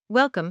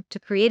Welcome to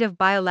Creative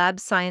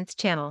Biolab's Science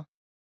Channel.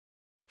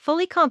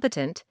 Fully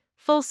competent,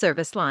 full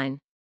service line.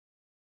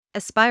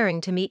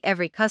 Aspiring to meet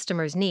every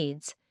customer's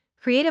needs,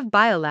 Creative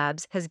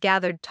Biolabs has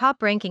gathered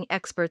top-ranking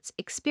experts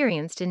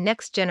experienced in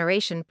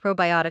next-generation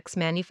probiotics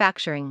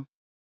manufacturing.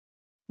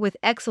 With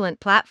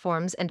excellent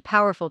platforms and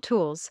powerful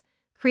tools,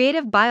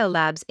 Creative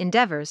Biolabs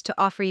endeavors to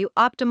offer you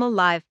optimal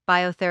live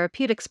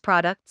biotherapeutics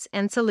products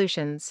and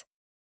solutions.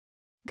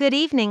 Good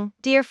evening,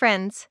 dear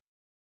friends.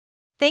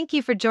 Thank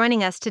you for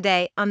joining us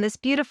today on this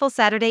beautiful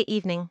Saturday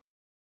evening.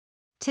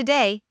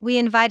 Today, we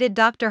invited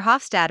Dr.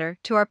 Hofstadter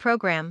to our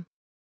program.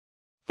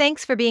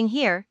 Thanks for being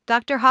here,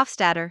 Dr.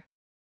 Hofstadter.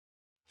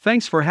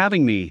 Thanks for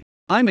having me.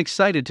 I'm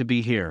excited to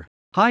be here.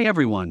 Hi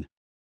everyone.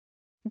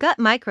 Gut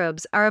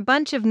microbes are a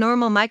bunch of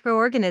normal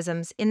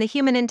microorganisms in the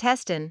human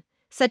intestine,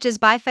 such as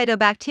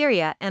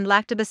bifidobacteria and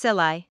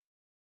lactobacilli.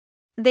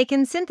 They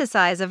can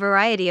synthesize a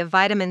variety of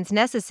vitamins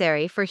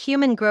necessary for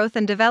human growth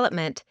and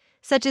development,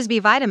 such as B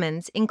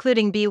vitamins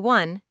including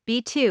B1,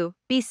 B2,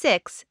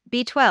 B6,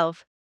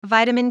 B12,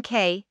 vitamin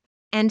K,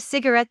 and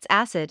cigarettes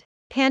acid,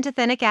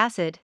 pantothenic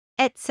acid,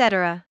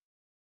 etc.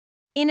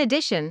 In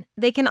addition,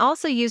 they can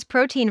also use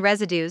protein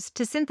residues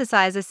to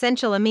synthesize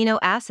essential amino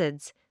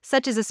acids,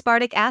 such as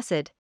aspartic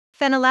acid,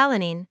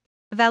 phenylalanine,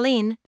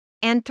 valine,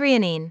 and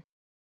threonine.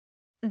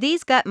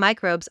 These gut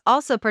microbes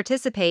also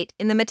participate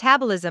in the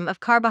metabolism of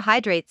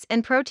carbohydrates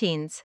and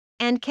proteins,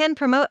 and can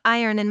promote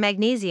iron and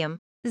magnesium,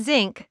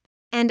 zinc,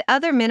 and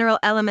other mineral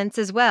elements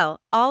as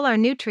well. All are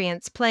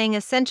nutrients playing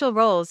essential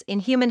roles in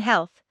human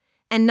health,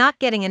 and not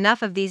getting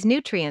enough of these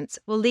nutrients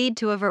will lead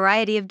to a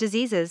variety of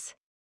diseases.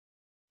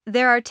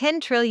 There are 10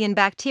 trillion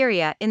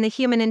bacteria in the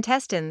human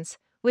intestines,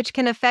 which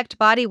can affect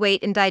body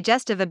weight and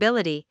digestive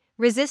ability,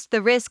 resist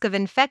the risk of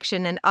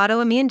infection and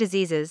autoimmune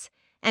diseases,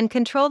 and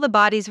control the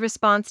body's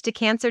response to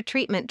cancer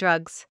treatment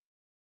drugs.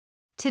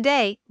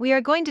 Today, we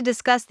are going to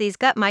discuss these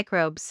gut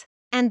microbes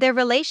and their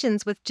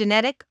relations with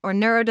genetic or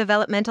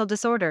neurodevelopmental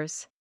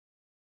disorders.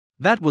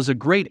 That was a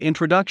great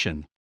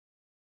introduction.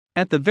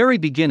 At the very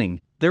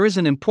beginning, there is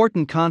an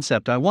important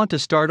concept I want to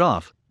start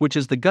off, which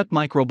is the gut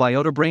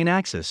microbiota-brain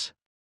axis.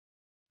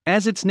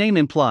 As its name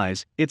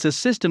implies, it's a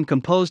system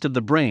composed of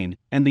the brain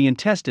and the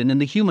intestine in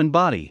the human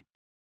body.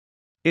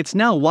 It's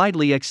now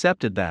widely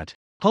accepted that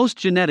host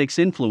genetics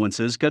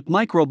influences gut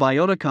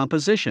microbiota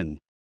composition.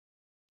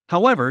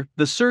 However,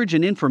 the surge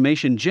in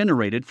information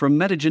generated from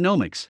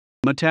metagenomics,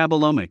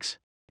 metabolomics,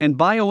 and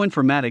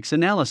bioinformatics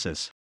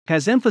analysis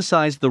has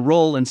emphasized the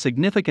role and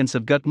significance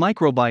of gut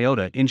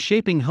microbiota in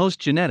shaping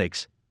host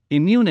genetics,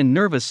 immune and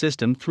nervous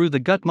system through the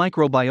gut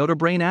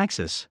microbiota-brain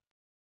axis.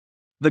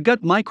 The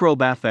gut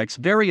microbe affects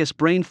various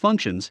brain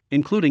functions,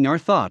 including our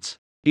thoughts,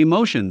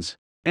 emotions,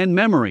 and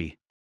memory.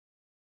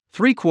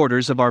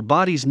 3/4 of our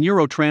body's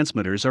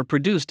neurotransmitters are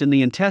produced in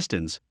the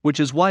intestines,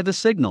 which is why the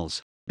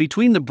signals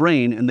between the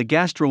brain and the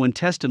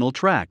gastrointestinal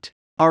tract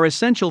are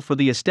essential for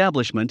the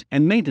establishment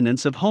and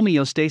maintenance of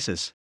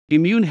homeostasis,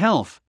 immune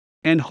health,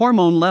 and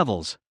hormone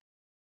levels.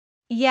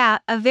 Yeah,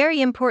 a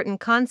very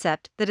important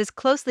concept that is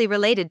closely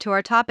related to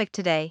our topic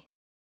today.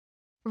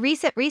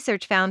 Recent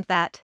research found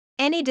that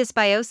any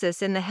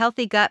dysbiosis in the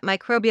healthy gut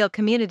microbial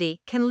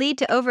community can lead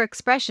to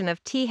overexpression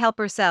of T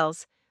helper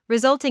cells,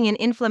 resulting in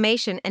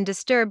inflammation and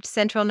disturbed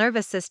central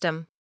nervous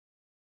system.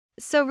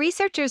 So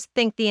researchers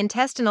think the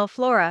intestinal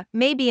flora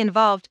may be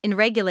involved in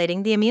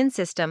regulating the immune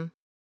system.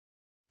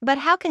 But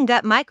how can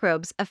gut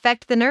microbes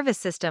affect the nervous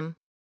system?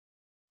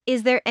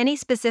 Is there any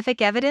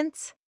specific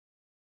evidence?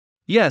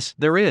 Yes,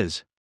 there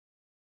is.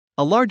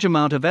 A large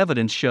amount of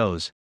evidence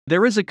shows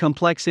there is a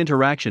complex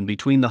interaction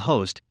between the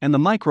host and the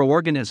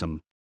microorganism.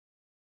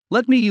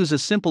 Let me use a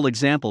simple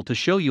example to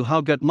show you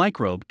how gut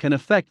microbe can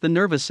affect the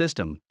nervous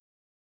system.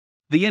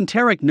 The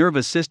enteric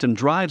nervous system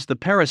drives the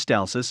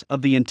peristalsis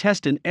of the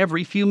intestine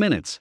every few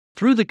minutes,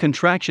 through the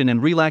contraction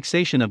and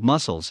relaxation of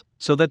muscles,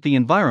 so that the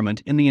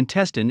environment in the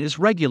intestine is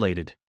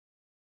regulated.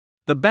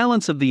 The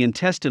balance of the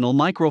intestinal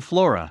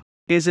microflora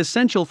is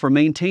essential for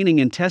maintaining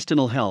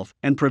intestinal health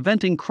and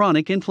preventing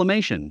chronic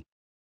inflammation.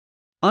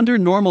 Under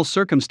normal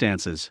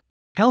circumstances,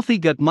 healthy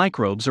gut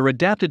microbes are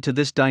adapted to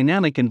this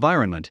dynamic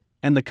environment,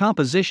 and the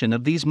composition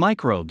of these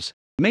microbes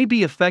may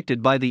be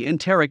affected by the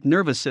enteric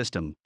nervous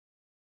system.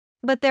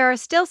 But there are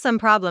still some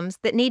problems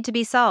that need to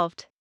be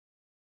solved.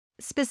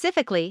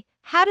 Specifically,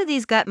 how do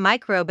these gut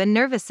microbe and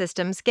nervous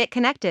systems get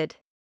connected?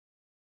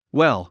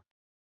 Well,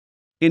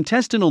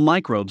 intestinal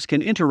microbes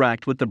can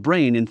interact with the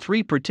brain in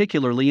 3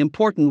 particularly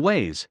important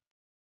ways.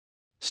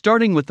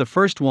 Starting with the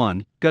first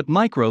one, gut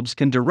microbes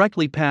can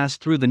directly pass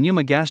through the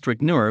pneumogastric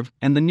nerve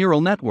and the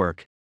neural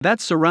network that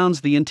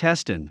surrounds the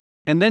intestine,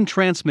 and then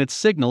transmits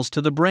signals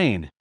to the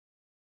brain.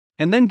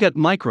 And then gut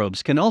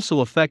microbes can also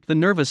affect the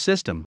nervous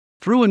system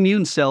through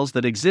immune cells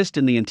that exist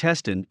in the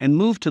intestine and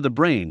move to the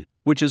brain,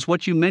 which is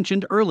what you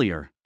mentioned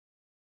earlier.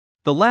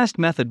 The last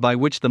method by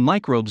which the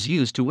microbes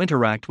use to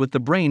interact with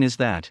the brain is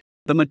that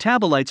the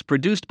metabolites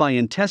produced by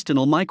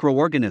intestinal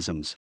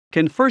microorganisms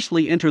can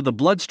firstly enter the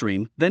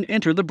bloodstream, then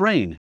enter the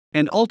brain,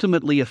 and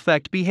ultimately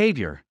affect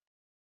behavior.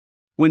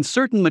 When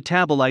certain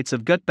metabolites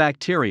of gut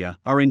bacteria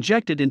are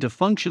injected into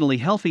functionally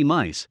healthy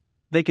mice,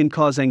 they can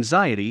cause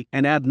anxiety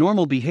and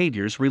abnormal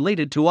behaviors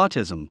related to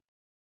autism.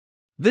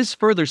 This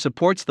further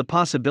supports the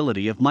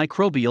possibility of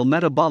microbial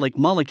metabolic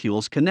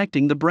molecules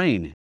connecting the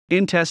brain,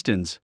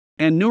 intestines,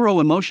 and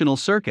neuroemotional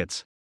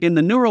circuits in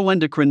the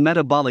neuroendocrine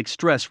metabolic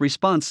stress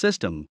response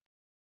system.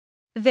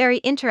 Very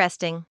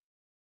interesting.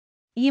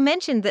 You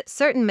mentioned that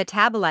certain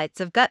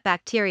metabolites of gut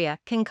bacteria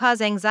can cause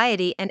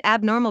anxiety and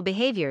abnormal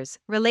behaviors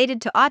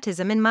related to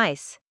autism in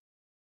mice.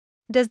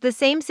 Does the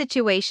same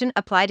situation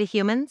apply to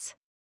humans?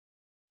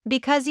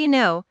 Because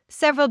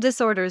several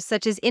disorders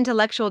such as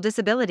intellectual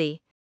disability,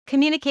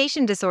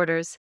 communication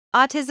disorders,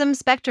 autism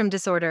spectrum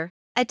disorder,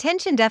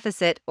 attention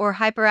deficit or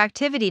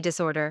hyperactivity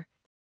disorder,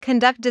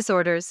 conduct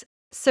disorders,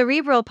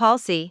 cerebral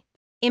palsy,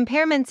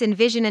 impairments in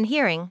vision and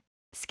hearing,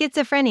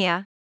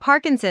 schizophrenia,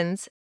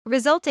 Parkinson's,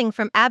 resulting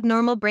from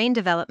abnormal brain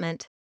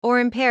development, or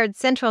impaired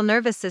central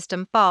nervous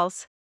system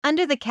falls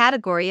under the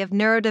category of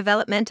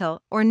neurodevelopmental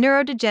or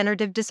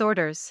neurodegenerative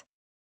disorders.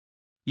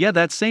 Yeah,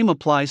 that same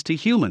applies to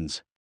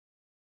humans.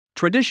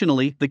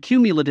 Traditionally, the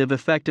cumulative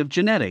effect of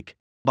genetic,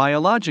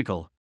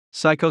 biological,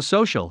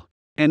 psychosocial,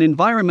 and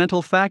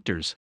environmental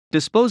factors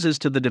disposes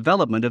to the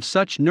development of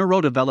such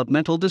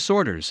neurodevelopmental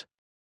disorders.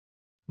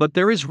 But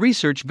there is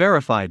research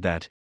verified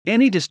that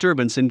any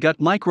disturbance in gut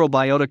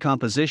microbiota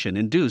composition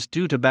induced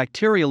due to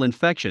bacterial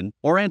infection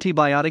or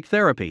antibiotic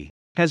therapy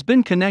has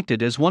been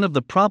connected as one of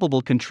the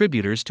probable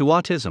contributors to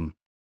autism.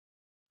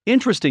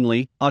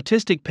 Interestingly,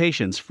 autistic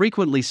patients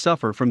frequently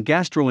suffer from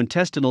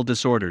gastrointestinal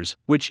disorders,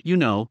 which,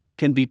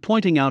 can be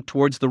pointing out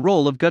towards the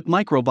role of gut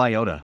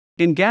microbiota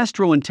in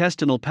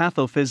gastrointestinal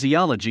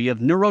pathophysiology of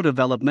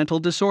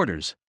neurodevelopmental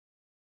disorders.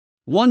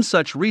 One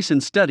such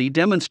recent study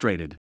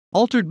demonstrated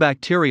altered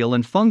bacterial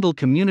and fungal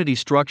community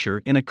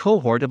structure in a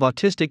cohort of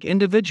autistic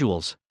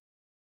individuals.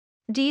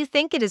 Do you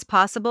think it is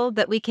possible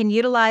that we can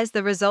utilize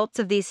the results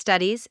of these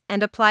studies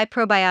and apply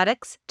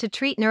probiotics to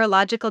treat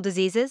neurological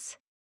diseases?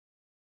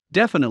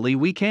 Definitely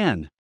we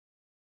can.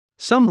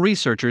 Some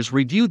researchers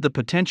reviewed the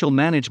potential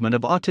management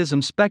of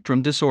autism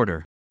spectrum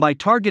disorder by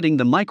targeting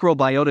the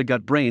microbiota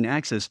gut-brain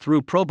axis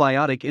through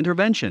probiotic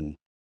intervention.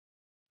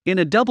 In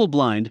a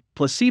double-blind,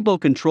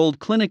 placebo-controlled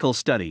clinical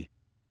study,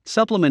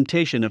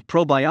 supplementation of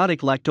probiotic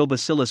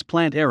Lactobacillus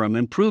plantarum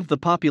improved the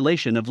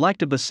population of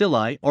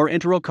lactobacilli or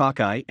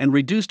enterococci and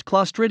reduced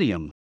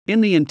Clostridium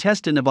in the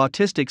intestine of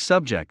autistic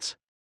subjects.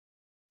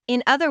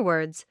 In other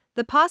words,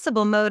 the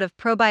possible mode of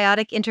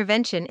probiotic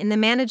intervention in the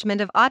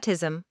management of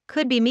autism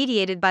could be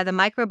mediated by the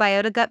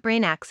microbiota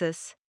gut-brain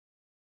axis.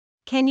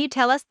 Can you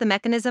tell us the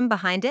mechanism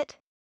behind it?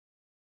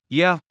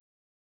 Yeah.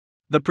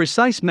 The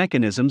precise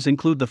mechanisms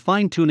include the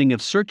fine-tuning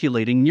of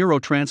circulating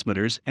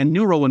neurotransmitters and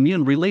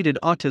neuroimmune-related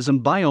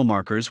autism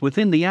biomarkers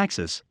within the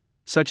axis,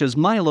 such as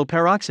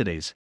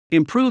myeloperoxidase,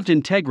 improved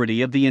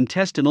integrity of the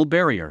intestinal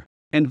barrier,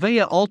 and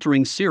via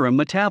altering serum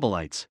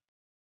metabolites.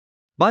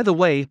 By the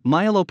way,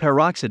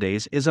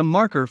 myeloperoxidase is a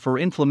marker for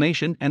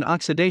inflammation and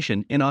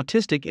oxidation in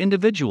autistic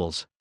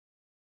individuals.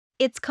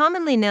 It's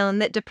commonly known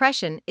that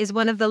depression is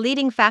one of the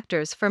leading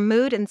factors for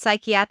mood and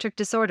psychiatric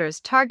disorders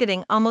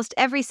targeting almost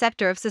every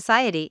sector of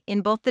society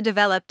in both the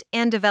developed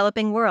and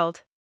developing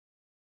world.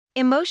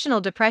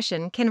 Emotional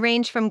depression can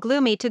range from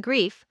gloomy to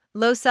grief,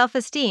 low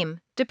self-esteem,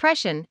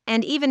 depression,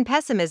 and even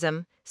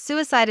pessimism,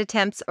 suicide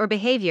attempts or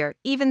behavior,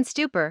 even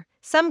stupor.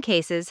 Some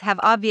cases have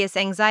obvious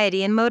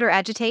anxiety and motor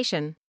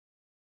agitation.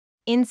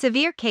 In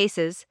severe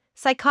cases,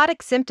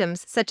 psychotic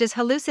symptoms such as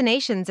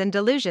hallucinations and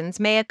delusions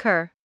may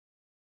occur.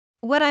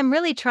 What I'm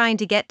really trying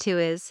to get to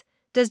is,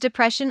 does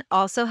depression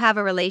also have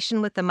a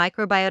relation with the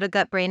microbiota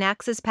gut-brain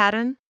axis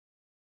pattern?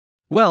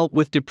 Well,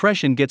 with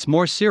depression gets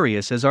more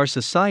serious as our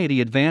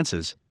society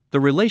advances, the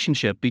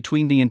relationship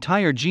between the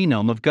entire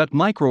genome of gut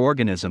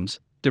microorganisms,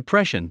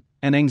 depression,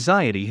 and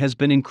anxiety has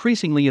been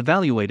increasingly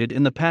evaluated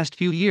in the past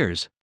few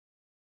years.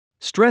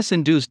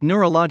 Stress-induced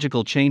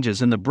neurological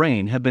changes in the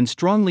brain have been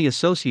strongly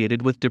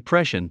associated with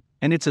depression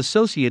and its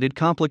associated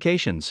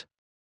complications.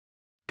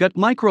 Gut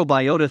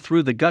microbiota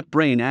through the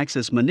gut-brain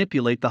axis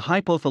manipulate the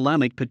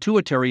hypothalamic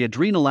pituitary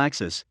adrenal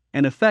axis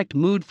and affect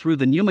mood through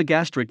the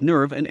pneumogastric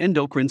nerve and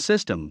endocrine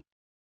system.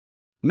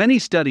 Many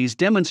studies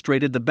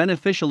demonstrated the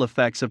beneficial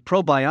effects of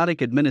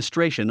probiotic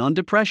administration on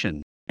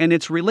depression and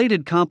its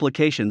related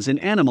complications in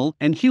animal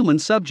and human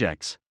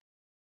subjects.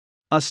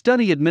 A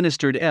study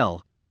administered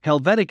L.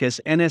 Helveticus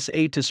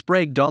NSA to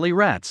Sprague Dolly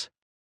rats.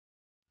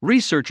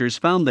 Researchers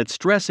found that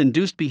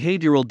stress-induced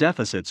behavioral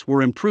deficits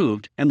were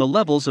improved and the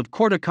levels of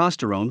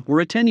corticosterone were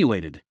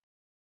attenuated.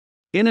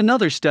 In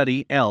another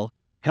study, L.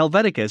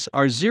 Helveticus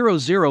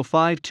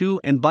R0052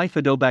 and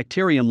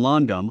Bifidobacterium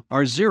longum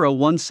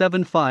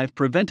R0175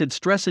 prevented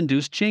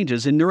stress-induced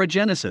changes in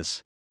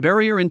neurogenesis,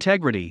 barrier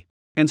integrity,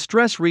 and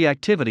stress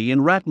reactivity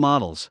in rat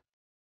models.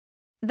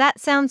 That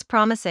sounds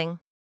promising.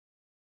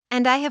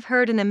 And I have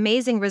heard an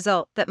amazing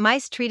result that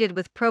mice treated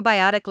with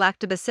probiotic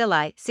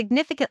lactobacilli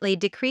significantly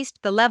decreased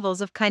the levels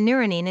of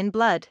kynurenine in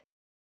blood.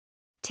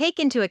 Take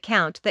into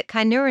account that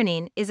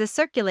kynurenine is a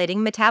circulating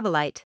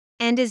metabolite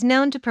and is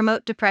known to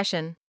promote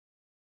depression.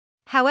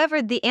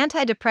 However, the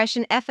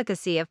antidepressant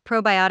efficacy of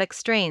probiotic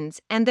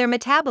strains and their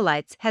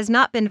metabolites has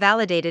not been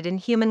validated in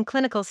human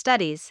clinical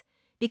studies,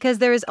 because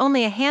there is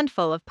only a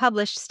handful of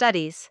published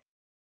studies.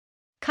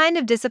 Kind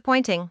of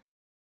disappointing.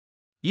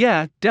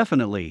 Yeah,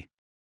 definitely.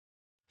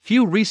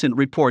 Few recent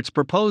reports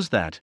propose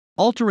that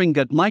altering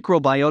gut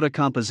microbiota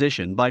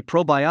composition by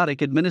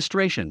probiotic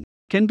administration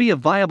can be a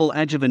viable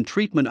adjuvant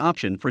treatment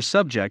option for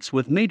subjects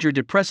with major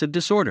depressive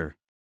disorder.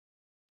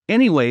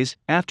 Anyways,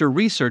 after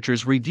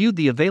researchers reviewed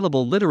the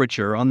available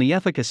literature on the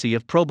efficacy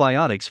of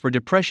probiotics for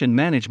depression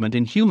management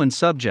in human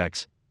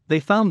subjects, they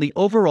found the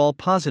overall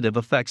positive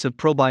effects of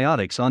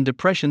probiotics on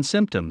depression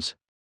symptoms.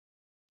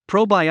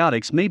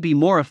 Probiotics may be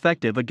more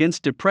effective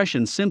against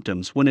depression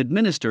symptoms when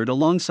administered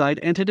alongside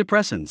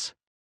antidepressants.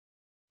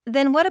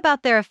 Then what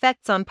about their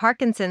effects on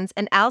Parkinson's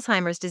and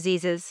Alzheimer's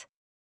diseases?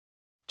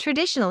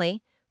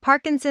 Traditionally,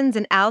 Parkinson's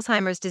and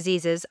Alzheimer's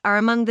diseases are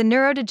among the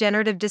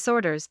neurodegenerative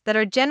disorders that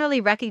are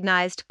generally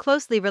recognized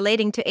closely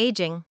relating to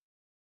aging.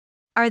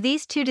 Are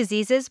these two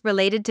diseases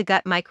related to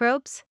gut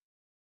microbes?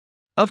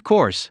 Of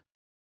course.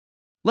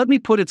 Let me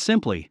put it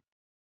simply.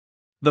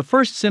 The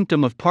first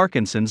symptom of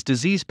Parkinson's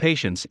disease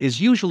patients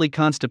is usually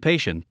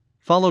constipation,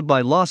 followed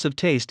by loss of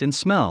taste and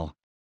smell.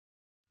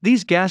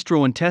 These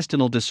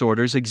gastrointestinal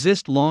disorders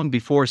exist long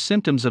before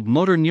symptoms of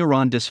motor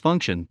neuron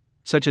dysfunction,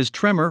 such as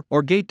tremor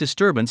or gait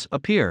disturbance,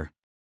 appear.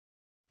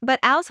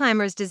 But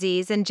Alzheimer's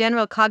disease and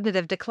general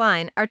cognitive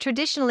decline are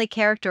traditionally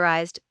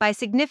characterized by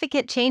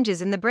significant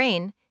changes in the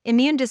brain,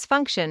 immune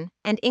dysfunction,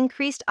 and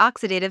increased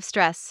oxidative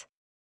stress.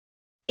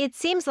 It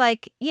seems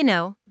like,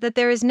 that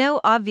there is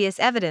no obvious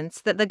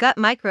evidence that the gut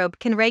microbe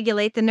can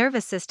regulate the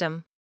nervous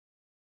system.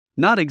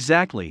 Not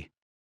exactly.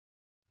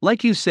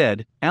 Like you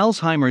said,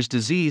 Alzheimer's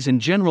disease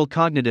and general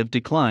cognitive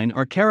decline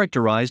are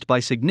characterized by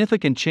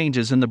significant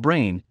changes in the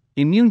brain,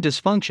 immune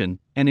dysfunction,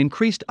 and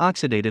increased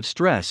oxidative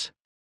stress.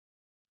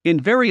 In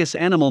various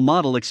animal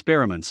model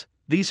experiments,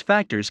 these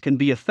factors can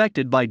be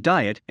affected by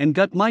diet and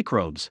gut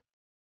microbes.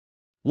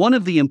 One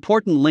of the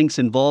important links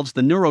involves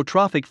the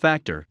neurotrophic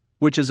factor,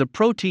 which is a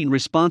protein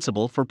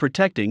responsible for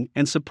protecting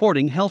and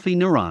supporting healthy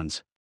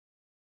neurons.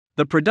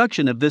 The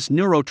production of this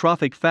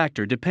neurotrophic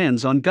factor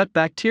depends on gut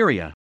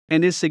bacteria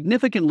and is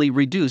significantly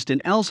reduced in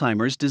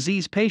Alzheimer's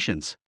disease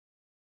patients.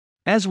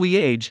 As we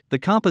age, the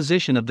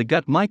composition of the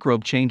gut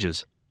microbe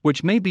changes,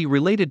 which may be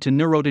related to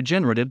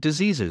neurodegenerative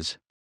diseases.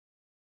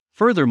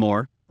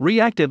 Furthermore,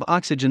 reactive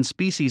oxygen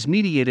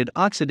species-mediated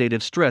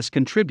oxidative stress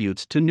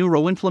contributes to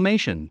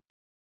neuroinflammation.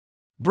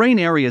 Brain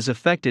areas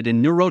affected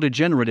in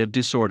neurodegenerative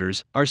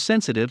disorders are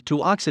sensitive to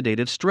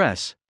oxidative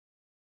stress.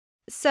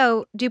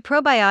 So, do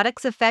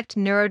probiotics affect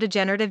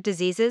neurodegenerative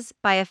diseases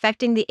by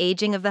affecting the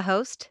aging of the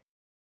host?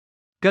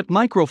 Gut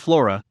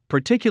microflora,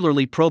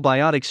 particularly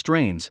probiotic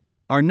strains,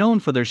 are known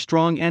for their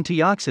strong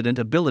antioxidant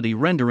ability,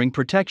 rendering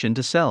protection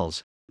to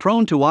cells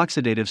prone to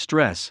oxidative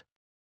stress.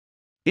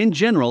 In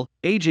general,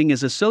 aging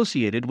is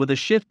associated with a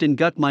shift in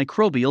gut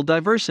microbial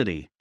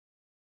diversity.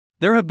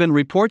 There have been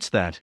reports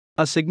that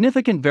a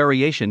significant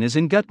variation is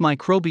in gut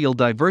microbial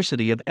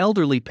diversity of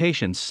elderly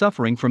patients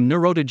suffering from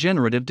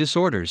neurodegenerative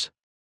disorders.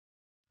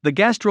 The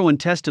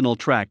gastrointestinal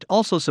tract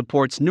also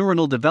supports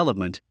neuronal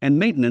development and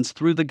maintenance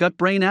through the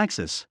gut-brain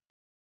axis.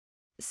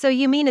 So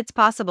you mean it's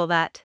possible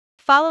that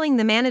following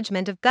the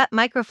management of gut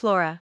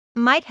microflora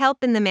might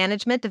help in the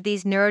management of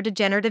these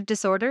neurodegenerative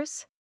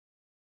disorders?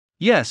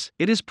 Yes,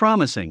 it is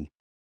promising.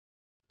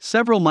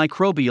 Several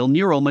microbial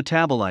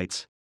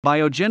neurometabolites,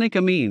 biogenic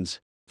amines,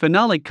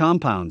 phenolic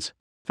compounds,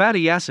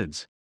 fatty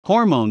acids,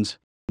 hormones,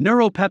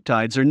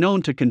 neuropeptides are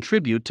known to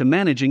contribute to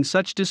managing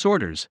such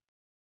disorders.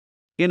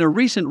 In a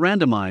recent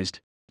randomized,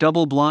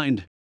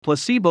 double-blind,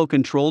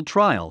 placebo-controlled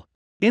trial,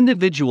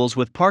 individuals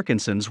with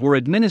Parkinson's were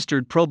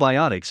administered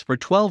probiotics for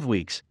 12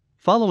 weeks,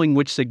 following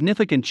which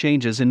significant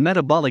changes in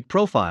metabolic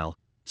profile,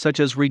 such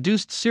as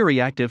reduced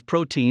C-reactive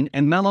protein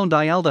and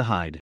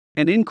malondialdehyde,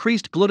 and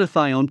increased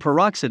glutathione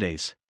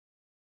peroxidase.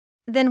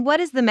 Then what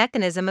is the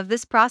mechanism of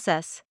this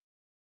process?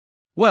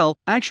 Well,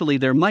 actually,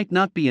 there might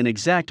not be an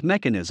exact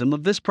mechanism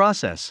of this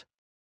process.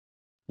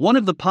 One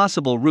of the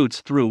possible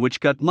routes through which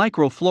gut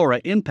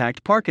microflora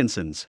impact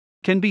Parkinson's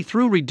can be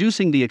through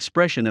reducing the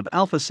expression of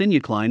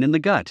alpha-synuclein in the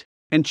gut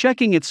and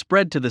checking its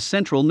spread to the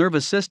central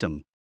nervous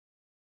system.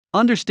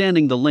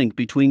 Understanding the link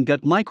between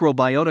gut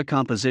microbiota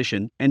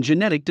composition and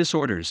genetic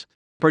disorders,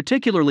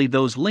 particularly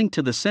those linked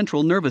to the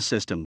central nervous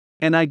system,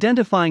 and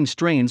identifying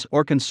strains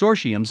or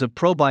consortiums of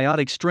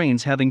probiotic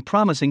strains having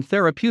promising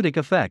therapeutic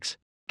effects,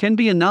 can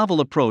be a novel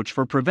approach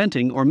for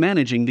preventing or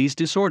managing these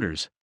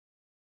disorders.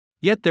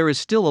 Yet there is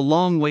still a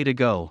long way to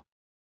go.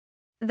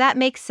 That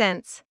makes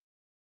sense.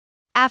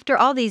 After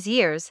all these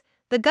years,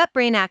 the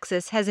gut-brain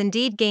axis has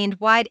indeed gained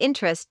wide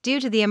interest due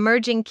to the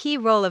emerging key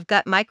role of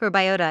gut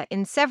microbiota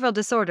in several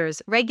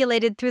disorders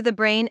regulated through the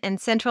brain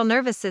and central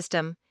nervous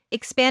system,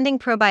 expanding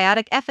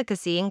probiotic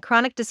efficacy in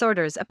chronic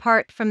disorders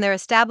apart from their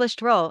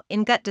established role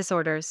in gut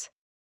disorders.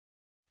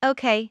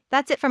 Okay,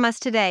 that's it from us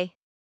today.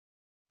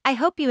 I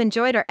hope you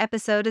enjoyed our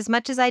episode as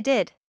much as I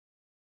did.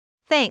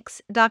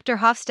 Thanks, Dr.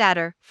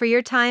 Hofstadter, for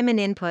your time and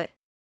input.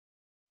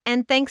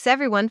 And thanks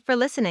everyone for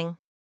listening.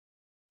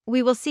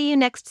 We will see you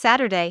next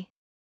Saturday.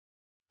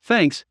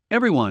 Thanks,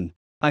 everyone.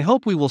 I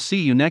hope we will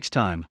see you next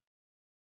time.